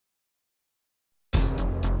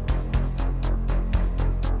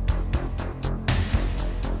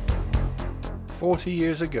40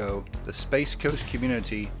 years ago, the Space Coast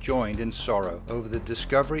community joined in sorrow over the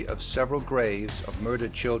discovery of several graves of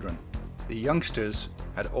murdered children. The youngsters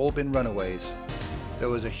had all been runaways. There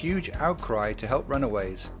was a huge outcry to help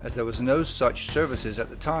runaways, as there was no such services at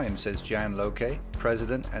the time, says Jan Loke,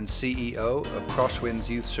 President and CEO of Crosswinds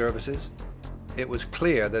Youth Services. It was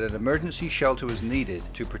clear that an emergency shelter was needed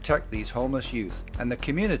to protect these homeless youth, and the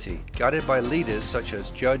community, guided by leaders such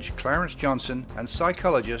as Judge Clarence Johnson and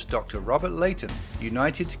psychologist Dr. Robert Layton,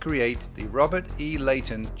 united to create the Robert E.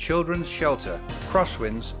 Layton Children's Shelter,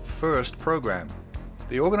 Crosswinds' first program.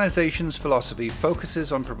 The organization's philosophy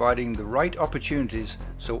focuses on providing the right opportunities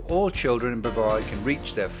so all children in Brevard can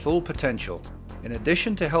reach their full potential. In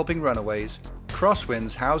addition to helping runaways,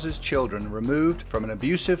 Crosswinds houses children removed from an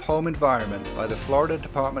abusive home environment by the Florida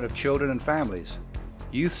Department of Children and Families.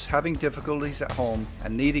 Youths having difficulties at home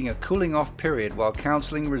and needing a cooling-off period while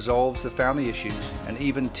counseling resolves the family issues, and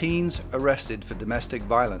even teens arrested for domestic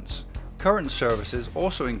violence. Current services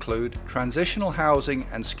also include transitional housing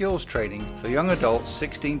and skills training for young adults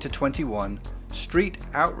 16 to 21, street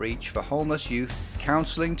outreach for homeless youth,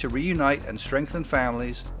 counseling to reunite and strengthen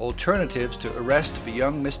families, alternatives to arrest for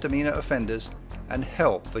young misdemeanor offenders, and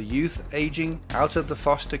help for youth aging out of the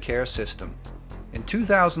foster care system. In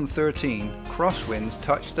 2013, Crosswinds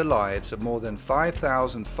touched the lives of more than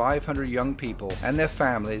 5,500 young people and their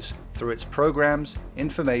families through its programs,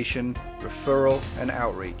 information, referral, and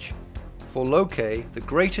outreach. For Loke, the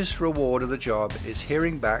greatest reward of the job is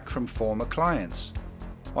hearing back from former clients.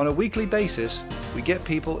 On a weekly basis, we get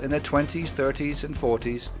people in their 20s, 30s, and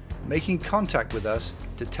 40s making contact with us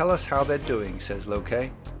to tell us how they're doing, says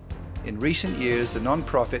Loke. In recent years, the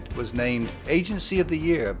nonprofit was named Agency of the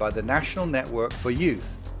Year by the National Network for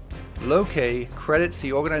Youth. Loke credits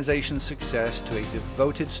the organization's success to a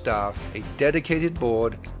devoted staff, a dedicated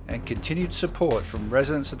board, and continued support from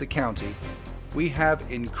residents of the county. We have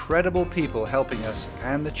incredible people helping us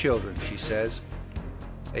and the children, she says.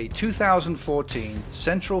 A 2014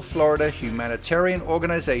 Central Florida humanitarian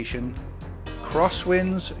organization,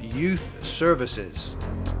 Crosswinds Youth Services.